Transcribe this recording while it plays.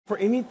For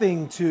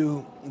anything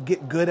to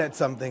get good at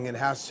something, it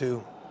has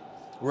to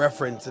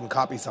reference and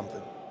copy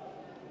something.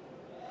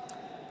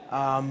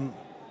 And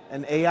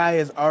AI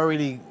is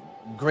already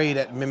great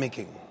at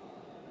mimicking.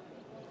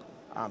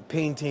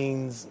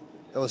 Paintings,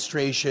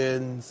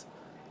 illustrations,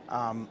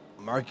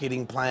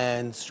 marketing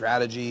plans,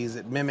 strategies.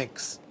 It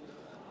mimics,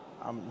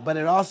 but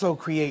it also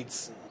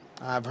creates.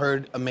 I've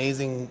heard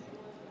amazing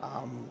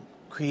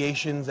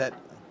creations that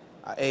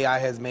AI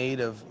has made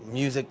of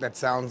music that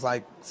sounds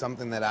like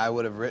something that I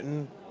would have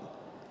written,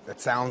 that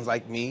sounds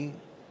like me.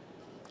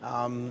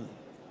 And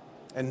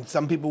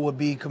some people would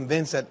be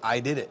convinced that I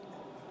did it,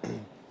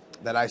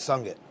 that I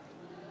sung it.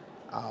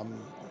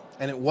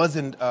 And it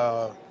wasn't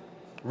a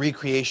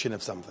recreation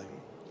of something.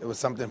 It was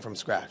something from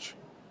scratch.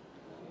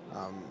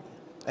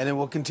 And it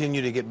will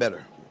continue to get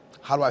better.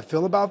 How do I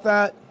feel about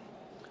that?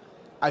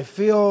 I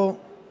feel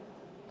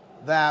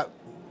that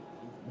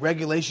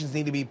regulations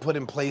need to be put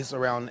in place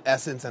around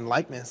essence and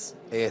likeness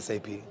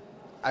ASAP.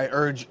 I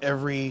urge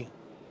every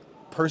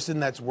person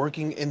that's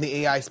working in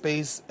the AI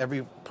space,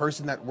 every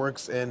person that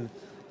works in,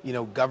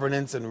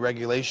 governance and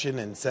regulation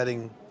and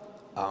setting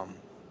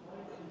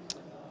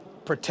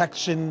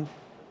protection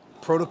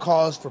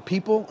protocols for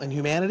people and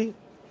humanity,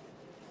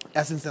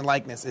 essence and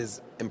likeness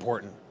is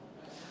important.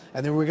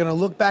 And then we're going to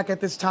look back at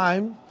this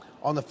time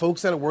on the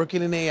folks that are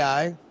working in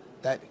AI,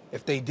 that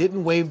if they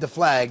didn't wave the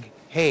flag,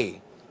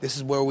 hey, this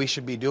is where we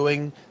should be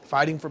doing,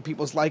 fighting for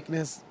people's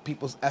likeness,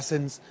 people's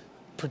essence,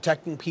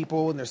 protecting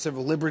people and their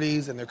civil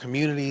liberties and their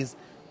communities.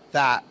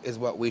 That is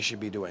what we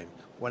should be doing.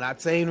 We're not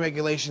saying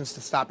regulations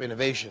to stop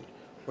innovation.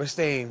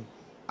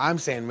 I'm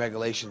saying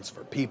regulations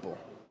for people.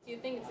 Do you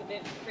think it's a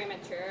bit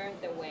premature,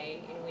 the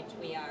way in which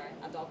we are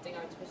adopting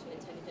artificial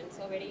intelligence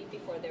already,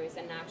 before there is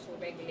an actual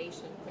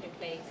regulation put in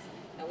place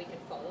that we can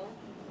follow?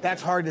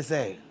 That's hard to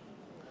say.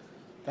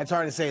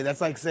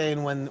 That's like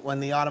saying when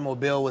the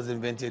automobile was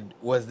invented,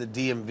 was the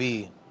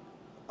DMV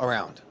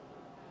around?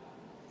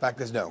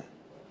 Fact is no.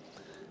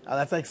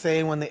 That's like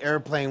saying when the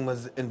airplane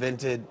was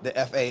invented, the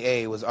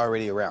FAA was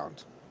already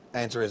around.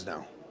 Answer is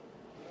no.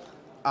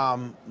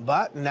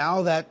 But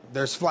now that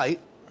there's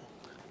flight,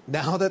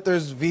 now that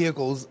there's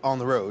vehicles on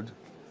the road,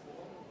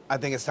 I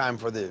think it's time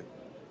for the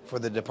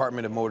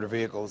Department of Motor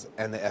Vehicles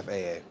and the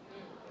FAA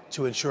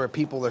to ensure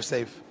people are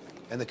safe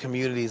in the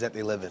communities that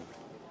they live in.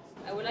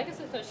 I would like us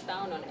to touch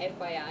down on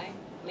FYI.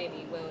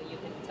 Maybe, Will, you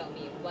can tell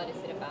me what is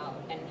it about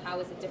and how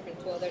is it different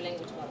to other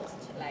language models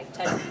like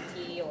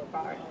ChatGPT or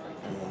BART,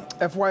 for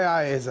example?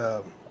 FYI is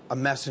a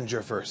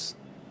messenger first.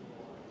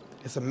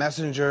 It's a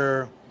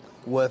messenger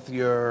with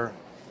your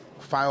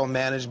file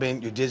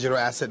management, your digital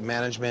asset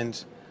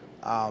management,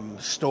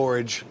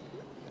 storage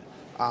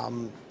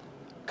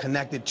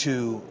connected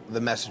to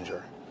the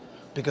messenger.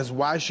 Because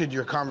why should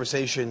your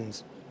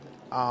conversations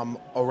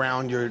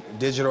around your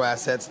digital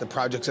assets, the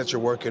projects that you're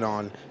working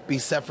on, be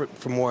separate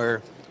from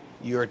where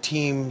your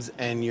teams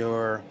and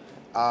your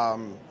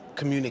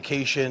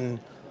communication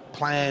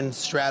plan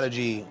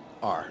strategy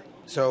are?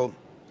 So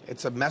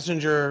it's a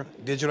messenger,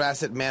 digital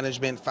asset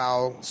management,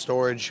 file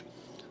storage.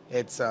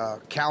 It's a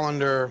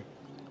calendar,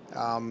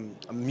 a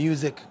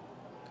music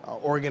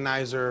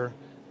organizer,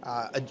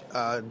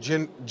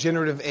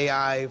 generative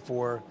AI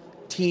for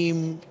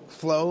team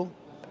flow.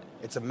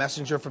 It's a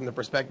messenger from the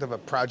perspective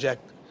of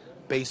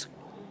project-based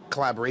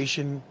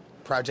collaboration,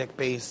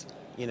 project-based,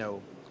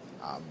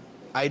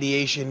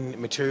 ideation,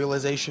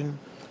 materialization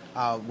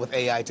with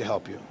AI to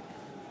help you.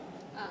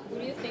 Who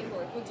do you think,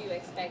 or who do you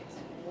expect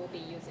will be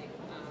using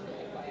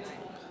FYI?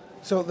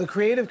 So the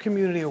creative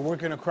community are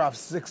working across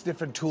 6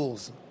 different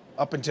tools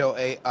up until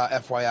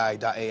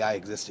FYI.ai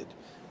existed.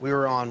 We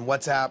were on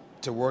WhatsApp.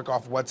 To work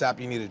off WhatsApp,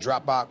 you need a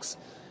Dropbox.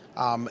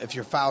 If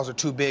your files are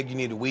too big, you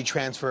need a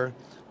WeTransfer.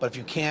 But if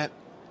you can't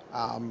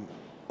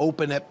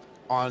open it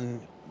on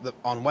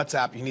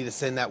WhatsApp, you need to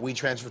send that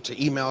WeTransfer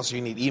to email, so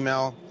you need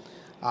email.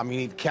 You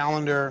need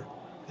calendar,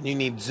 and you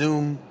need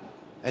Zoom,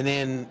 and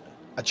then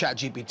a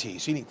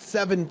ChatGPT. So you need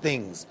 7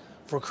 things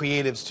for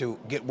creatives to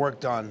get work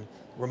done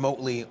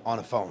remotely on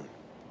a phone.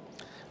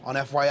 On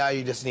FYI,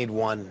 you just need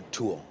one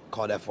tool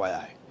called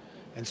FYI.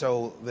 And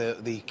so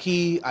the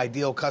key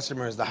ideal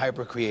customer is the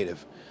hyper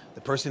creative,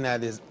 the person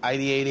that is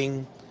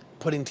ideating,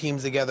 putting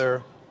teams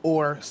together,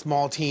 or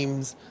small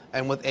teams,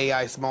 and with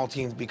AI, small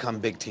teams become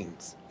big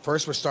teams.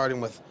 First, we're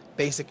starting with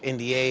basic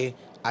NDA,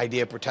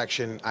 idea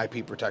protection,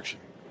 IP protection.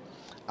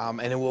 And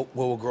then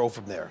we'll grow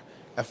from there.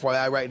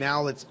 FYI right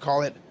now, let's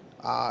call it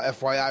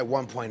FYI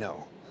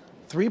 1.0.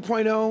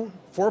 3.0,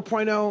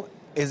 4.0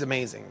 is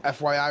amazing.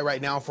 FYI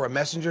right now for a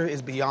messenger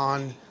is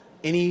beyond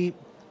any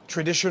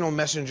traditional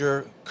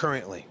messenger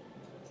currently.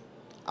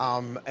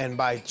 And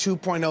by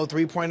 2.0,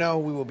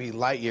 3.0, we will be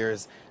light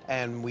years.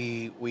 And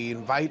we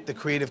invite the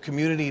creative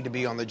community to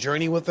be on the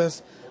journey with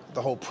us.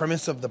 The whole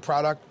premise of the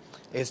product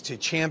is to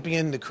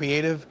champion the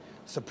creative,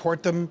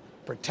 support them,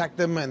 protect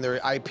them and their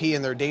IP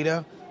and their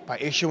data by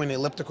issuing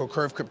elliptical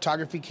curve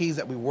cryptography keys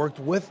that we worked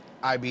with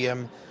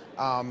IBM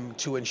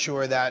to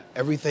ensure that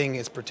everything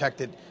is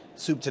protected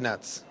soup to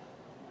nuts.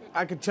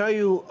 I could tell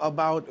you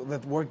about the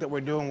work that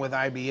we're doing with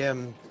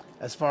IBM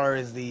as far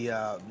as the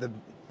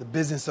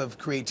business of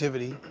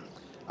creativity.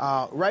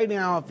 Right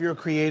now, if you're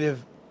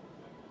creative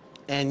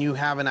and you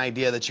have an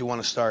idea that you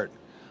want to start,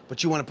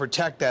 but you want to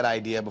protect that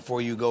idea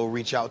before you go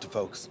reach out to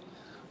folks,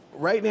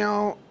 right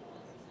now,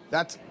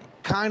 that's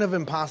kind of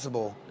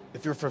impossible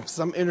if you're from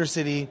some inner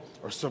city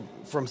or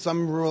from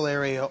some rural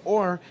area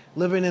or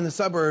living in the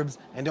suburbs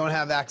and don't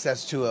have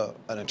access to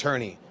an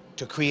attorney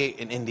to create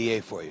an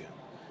NDA for you,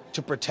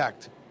 to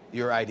protect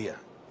your idea.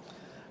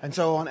 And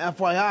so on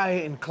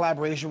FYI, in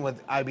collaboration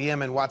with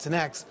IBM and Watson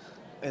X,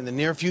 in the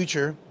near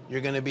future,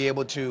 you're going to be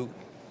able to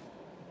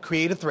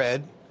create a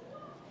thread,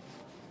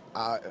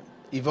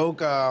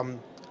 evoke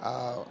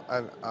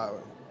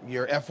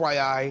your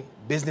FYI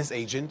business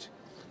agent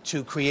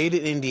to create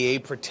an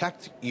NDA,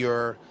 protect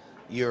your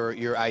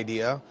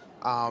idea,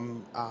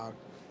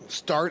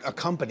 start a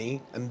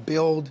company and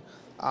build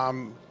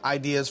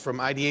ideas from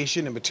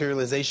ideation and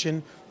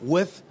materialization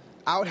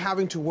without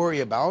having to worry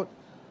about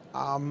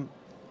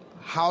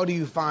how do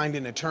you find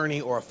an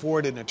attorney or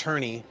afford an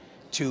attorney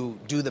to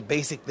do the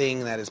basic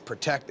thing that is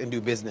protect and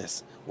do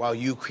business while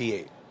you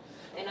create.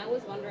 And I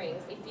was wondering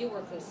if you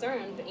were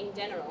concerned in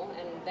general,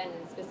 and then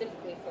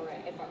specifically for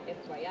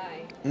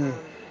FYI,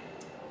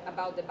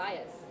 about the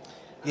bias.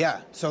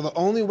 Yeah, so the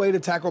only way to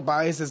tackle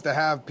bias is to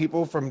have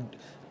people from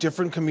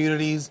different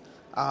communities,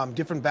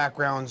 different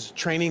backgrounds,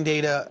 training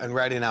data and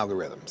writing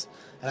algorithms.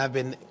 And I've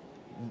been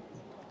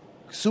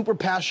super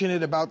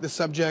passionate about this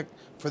subject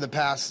for the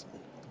past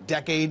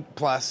decade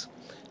plus.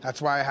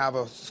 That's why I have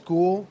a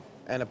school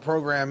and a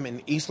program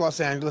in East Los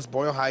Angeles,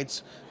 Boyle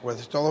Heights,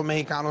 with todos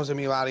mexicanos de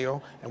mi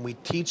barrio, and we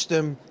teach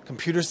them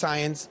computer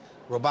science,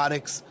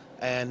 robotics,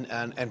 and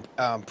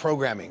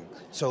programming,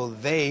 so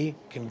they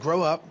can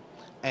grow up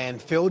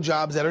and fill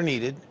jobs that are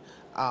needed,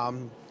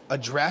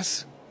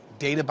 address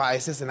data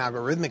biases and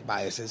algorithmic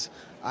biases.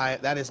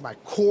 That is my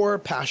core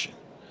passion.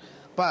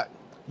 But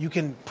you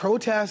can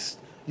protest,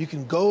 you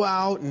can go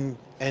out and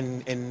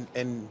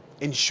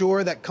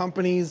ensure that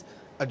companies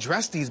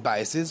address these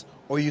biases,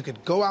 or you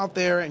could go out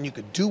there and you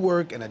could do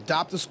work and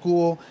adopt a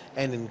school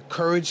and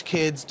encourage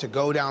kids to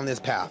go down this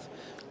path.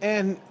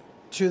 And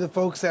to the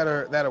folks that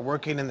are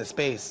working in the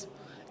space,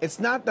 it's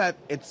not that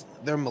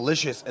they're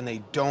malicious and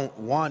they don't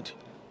want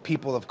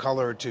people of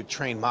color to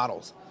train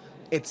models.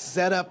 It's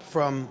set up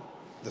from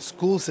the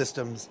school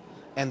systems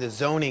and the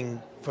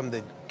zoning from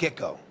the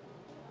get-go.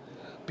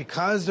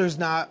 Because there's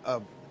not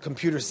a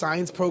computer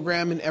science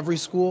program in every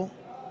school,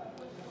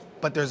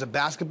 but there's a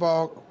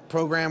basketball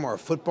program or a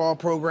football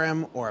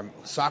program or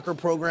a soccer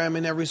program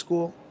in every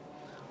school,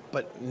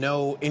 but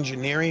no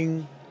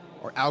engineering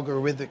or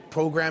algorithmic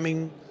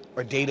programming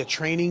or data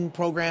training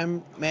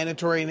program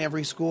mandatory in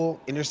every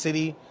school, inner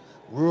city,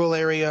 rural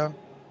area,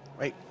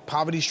 right?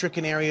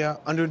 Poverty-stricken area,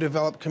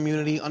 underdeveloped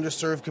community,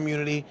 underserved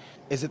community.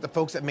 Is it the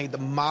folks that made the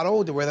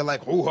model to where they're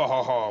like, oh, ha,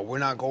 ha, ha,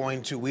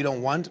 we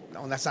don't want?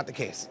 No, that's not the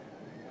case.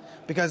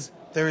 Because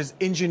there's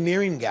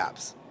engineering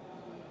gaps.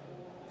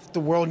 The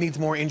world needs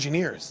more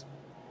engineers.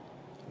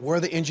 Where are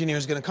the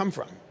engineers going to come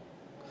from?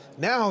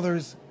 Now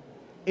there's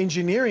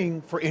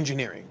engineering for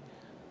engineering.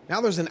 Now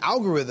there's an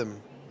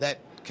algorithm that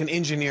can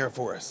engineer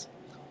for us.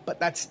 But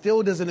that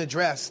still doesn't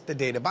address the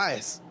data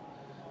bias.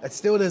 That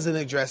still doesn't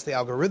address the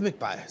algorithmic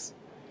bias.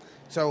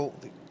 So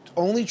the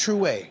only true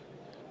way,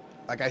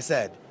 like I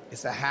said,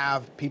 is to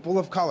have people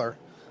of color,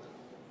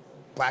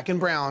 black and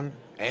brown,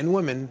 and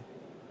women,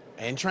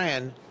 and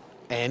trans,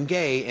 and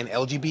gay, and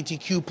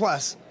LGBTQ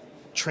plus,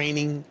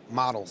 training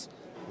models,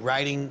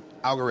 writing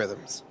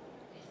algorithms.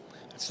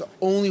 It's the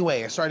only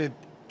way. I started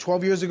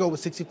 12 years ago with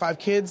 65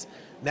 kids.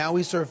 Now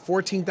we serve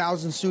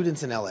 14,000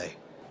 students in LA.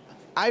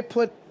 I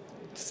put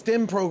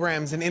STEM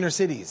programs in inner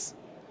cities.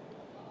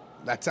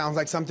 That sounds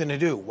like something to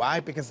do.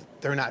 Why? Because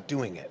they're not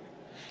doing it.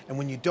 And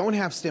when you don't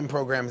have STEM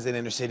programs in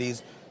inner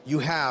cities, you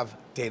have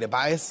data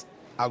bias,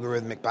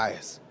 algorithmic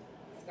bias.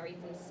 Are you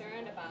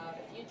concerned about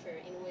a future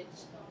in which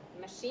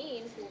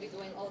machines will be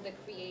doing all the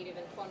creative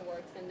and fun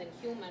works and then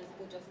humans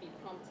will just be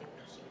prompting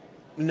machines?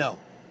 No,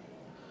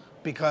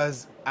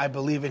 because I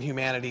believe in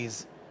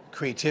humanity's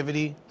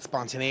creativity,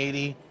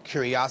 spontaneity,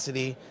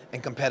 curiosity,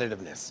 and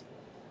competitiveness.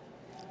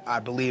 I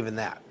believe in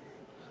that.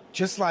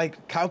 Just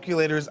like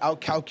calculators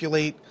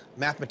outcalculate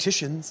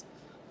mathematicians,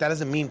 that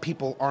doesn't mean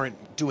people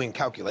aren't doing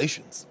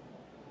calculations.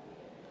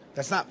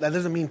 That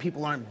doesn't mean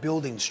people aren't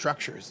building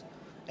structures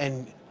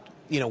and,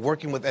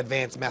 working with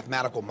advanced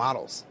mathematical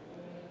models.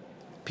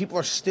 People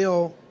are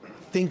still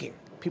thinking.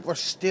 People are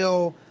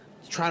still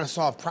trying to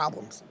solve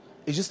problems.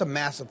 It's just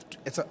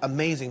it's an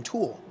amazing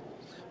tool.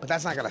 But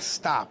that's not going to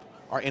stop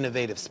our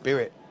innovative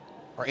spirit,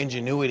 our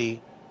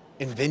ingenuity,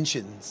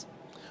 inventions.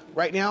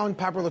 Right now in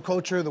popular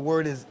culture, the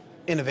word is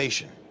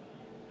innovation.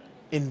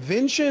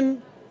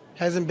 Invention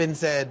hasn't been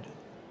said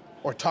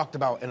or talked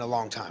about in a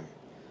long time.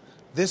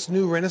 This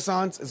new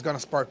renaissance is going to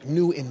spark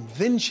new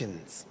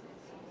inventions,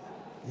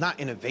 not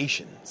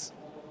innovations.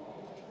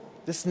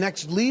 This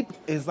next leap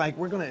is like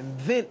we're going to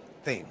invent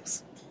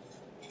things,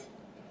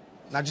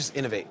 not just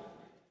innovate.